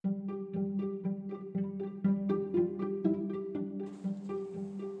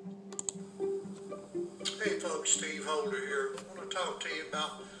folks, Steve Holder here. I want to talk to you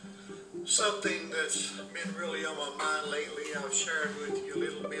about something that's been really on my mind lately. I've shared with you a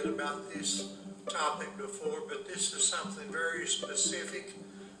little bit about this topic before, but this is something very specific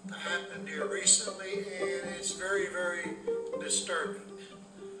that happened here recently, and it's very, very disturbing.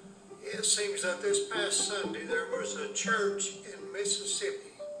 It seems that this past Sunday there was a church in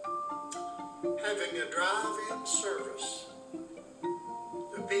Mississippi having a drive-in service.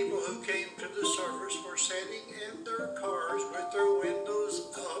 The people who came to the service were sitting in their cars with their windows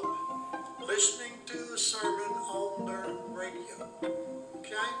up, listening to a sermon on their radio.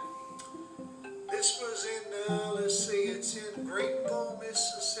 Okay? This was in, it's in Greenville,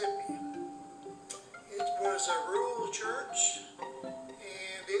 Mississippi. It was a rural church,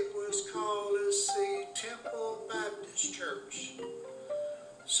 and it was called, Temple Baptist Church.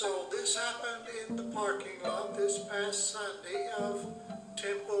 So this happened in the parking lot this past Sunday of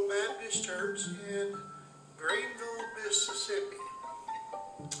Temple Baptist Church in Greenville, Mississippi.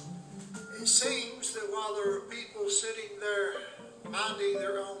 It seems that while there were people sitting there minding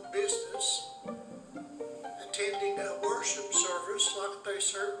their own business, attending a worship service like they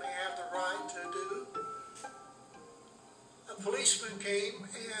certainly have the right to do, a policeman came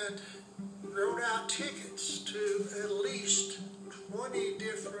and wrote out tickets to at least 20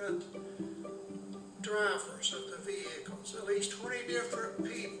 different drivers of the vehicles. At least 20 different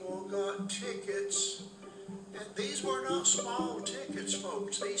people got tickets, and these were not small tickets,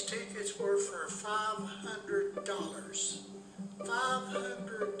 folks. These tickets were for $500.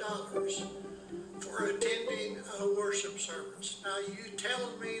 $500 for attending a worship service. Now, you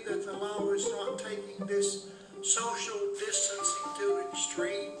telling me that the law is not taking this social distancing to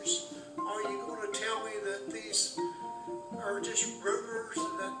extremes? Are you going to tell me that these are just rumors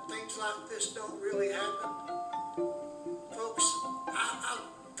and that things like this don't really happen? Folks, I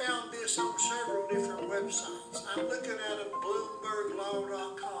found this on several different websites. I'm looking at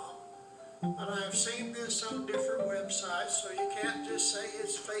BloombergLaw.com, and I've seen this on different websites, so you can't just say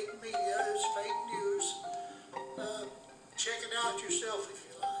it's fake media, it's fake news. Check it out yourself if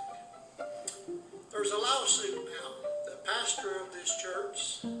you like. There's a lawsuit now. The pastor of this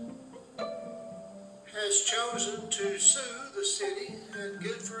church has chosen to sue the city, and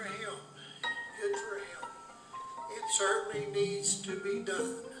good for him. Good for him. It certainly needs to be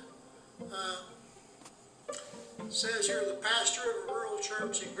done. It says here, the pastor of a rural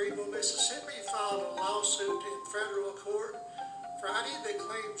church in Greenville, Mississippi filed a lawsuit in federal court Friday that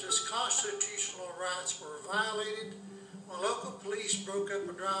claims his constitutional rights were violated when local police broke up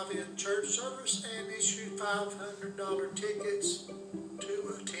a drive-in church service and issued $500 tickets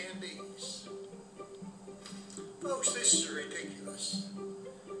to attendees. Folks, this is ridiculous.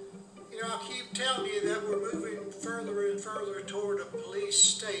 You know, I keep telling you that we're moving further and further toward a police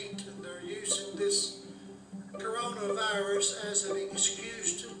state, and they're using this coronavirus as an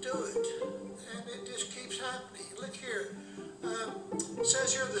excuse to do it. And it just keeps happening. Look here. It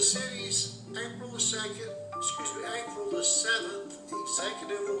says here the city's April the 7th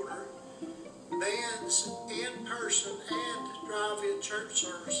executive order bans in-person and drive-in church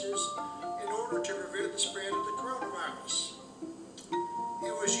services in order to prevent the spread of the coronavirus.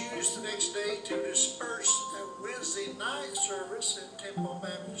 It was used the next day to disperse a Wednesday night service in Temple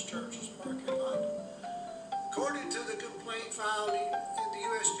Baptist Church's parking lot. According to the complaint filed in the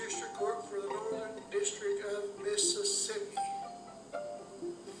U.S. District Court for the Northern District of Mississippi,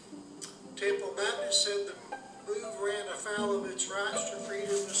 Temple Baptist said the move ran afoul of its rights to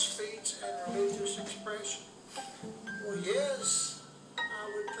freedom of speech and religious expression. Well, yes, I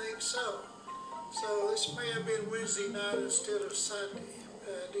would think so. So this may have been Wednesday night instead of Sunday.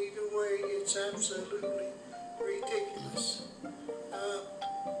 But either way, it's absolutely ridiculous.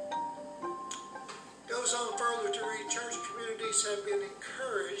 Goes on further to read, church communities have been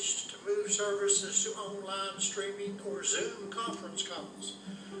encouraged to move services to online streaming or Zoom conference calls.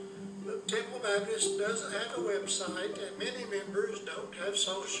 But Temple Baptist doesn't have a website, and many members don't have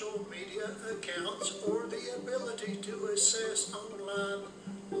social media accounts or the ability to access online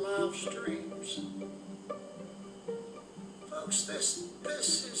live streams. Folks, this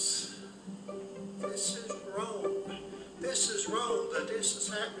is wrong. This is wrong that this is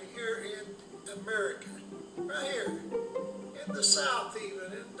happening here in America, right here, in the South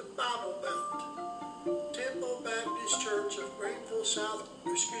even, in the Bible Belt. Temple Baptist Church of Greenville,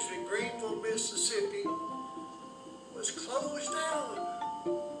 Mississippi was closed down.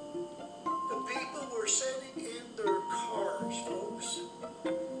 The people were sitting in their cars, folks.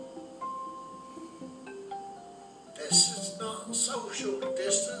 This is not social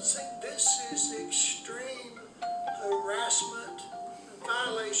distancing. This is extreme harassment,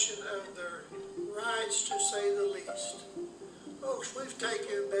 violation of their rights to say the least. Folks, we've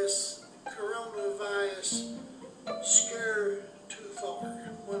taken this coronavirus scare too far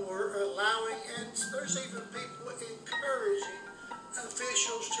when we're allowing, and there's even people encouraging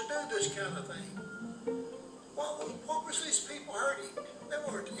officials to do this kind of thing. What was these people hurting? They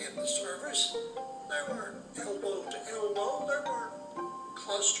weren't in the service. They weren't elbow to elbow. They weren't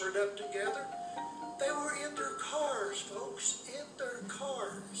clustered up together. They were in their cars, folks, in their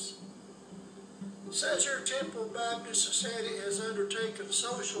cars. It says here Temple Baptist Society has undertaken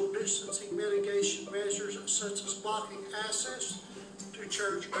social distancing mitigation measures such as blocking access to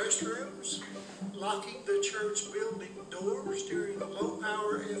church restrooms, locking the church building doors during the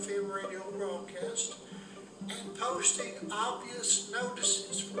low-power FM radio broadcast, and posting obvious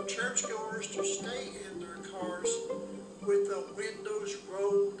notices for churchgoers to stay in their cars with the windows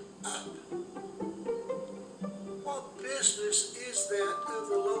rolled up. What business is that of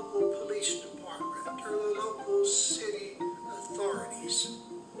the local police department or the local city authorities?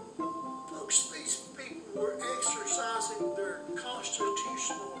 Folks, these people were exercising their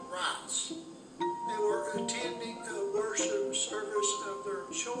constitutional rights. They were attending a worship service of their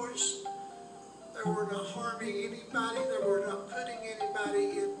choice. They were not harming anybody. They were not putting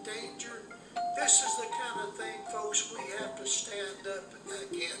anybody in danger. This is the kind of thing, folks, we have to stand up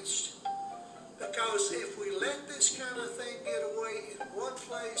against. Because if we let this kind of thing get away in one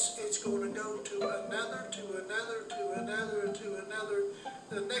place, it's going to go to another, to another, to another, to another.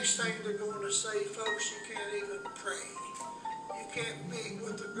 The next thing they're going to say, folks, you can't even pray. You can't meet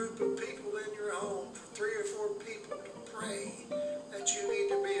with a group of people in your home, 3 or 4 people, to pray that you need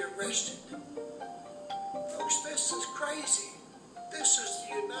to be arrested. Folks, this is crazy. This is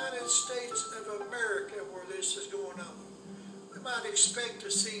the United States of America where this is going on. We might expect to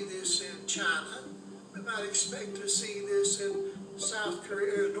see this in China. We might expect to see this in South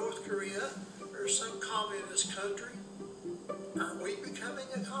Korea or North Korea or some communist country. Are we becoming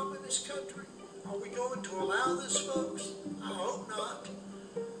a communist country? Are we going to allow this, folks? I hope not.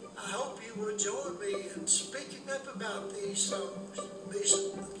 I hope you will join me in speaking up about these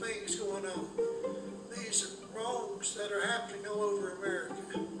things going on. These wrongs that are happening all over America.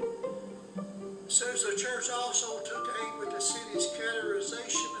 It says the church also took aim at the city's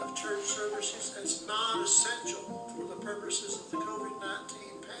categorization of church services as non-essential for the purposes of the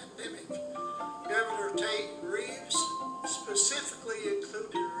COVID-19 pandemic. Governor Tate Reeves specifically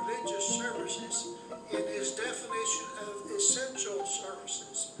included religious services in his definition of essential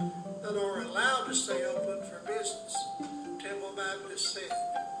services that are allowed to stay open for business, Temple Baptist said.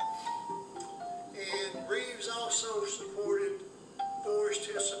 And Reeves also voiced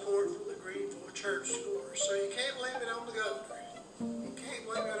his support for the Greenville church scores. So you can't blame it on the governor. You can't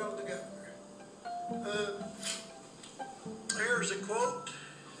blame it on the governor. Here's a quote.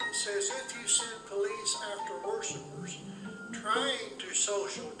 It says, if you send police after worshipers trying to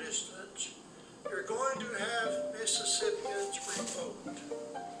social distance, you're going to have Mississippians revoked.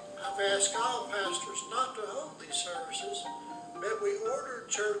 I've asked all pastors not to hold these services, but we ordered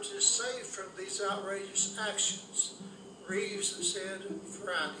churches safe from these outrageous actions. Reeves said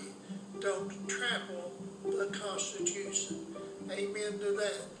Friday, don't trample the Constitution. Amen to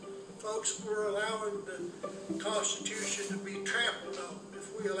that. Folks, we're allowing the Constitution to be trampled on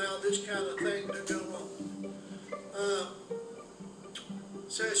if we allow this kind of thing to go on.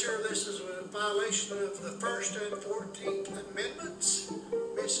 It says here this is a violation of the 1st and 14th Amendments,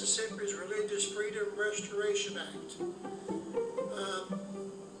 Mississippi's Religious Freedom Restoration Act.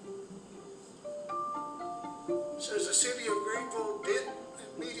 Says the city of Greenville didn't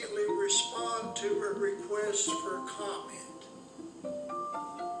immediately respond to a request for comment.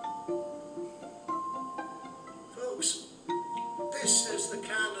 Folks, this is the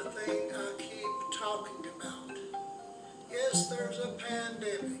kind of thing I keep talking about. Yes, there's a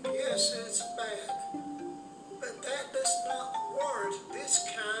pandemic. Yes, it's bad. But that does not warrant this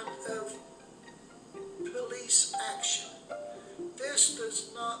kind of police action. This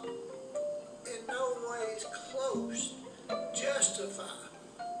does not in no ways close justify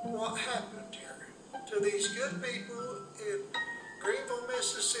what happened here to these good people in Greenville,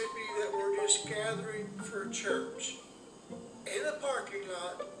 Mississippi that were just gathering for church in a parking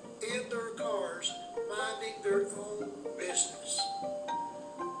lot, in their cars, minding their own business.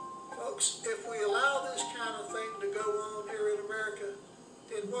 Folks, if we allow this kind of thing to go on here in America,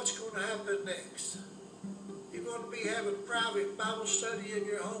 then what's going to happen next? You're going to be having private Bible study in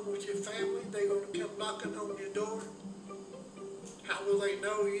your home with your family. They're going to come knocking on your door. How will they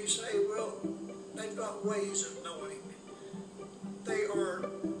know? You say, well, they've got ways of knowing. They are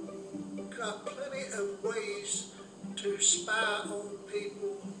got plenty of ways to spy on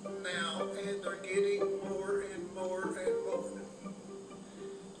people now, and they're getting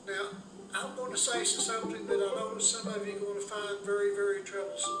want to say something that I know some of you are going to find very, very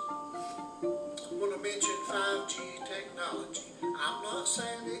troublesome. I'm going to mention 5G technology. I'm not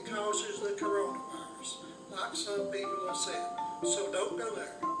saying it causes the coronavirus, like some people have said, so don't go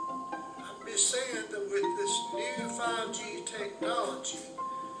there. I'm just saying that with this new 5G technology,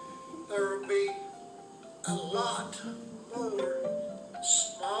 there will be a lot more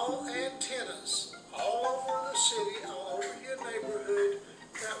small antennas all over the city, all over your neighborhood,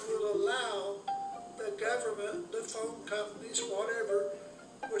 that will allow the government, the phone companies, whatever,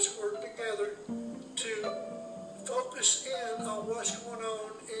 which work together to focus in on what's going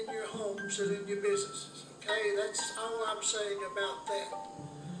on in your homes and in your businesses. Okay, that's all I'm saying about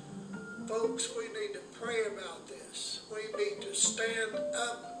that. Folks, we need to pray about this. We need to stand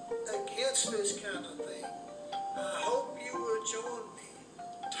up against this kind of thing. I hope you will join me.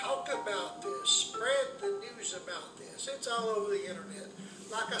 Talk about this. Spread the news about this. It's all over the internet.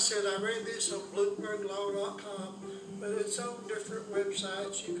 Like I said, I read this on BloombergLaw.com, but it's on different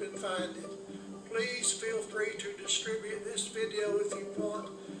websites. You can find it. Please feel free to distribute this video if you want.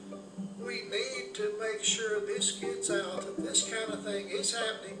 We need to make sure this gets out, that this kind of thing is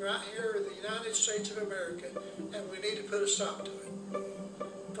happening right here in the United States of America, and we need to put a stop to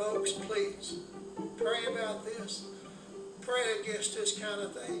it. Folks, please, pray about this. Pray against this kind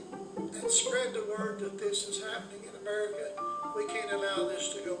of thing, and spread the word that this is happening in America. We can't allow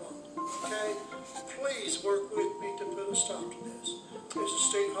this to go on. Okay? Please work with me to put a stop to this. This is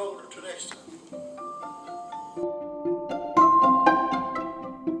Steve Holder. Till next time.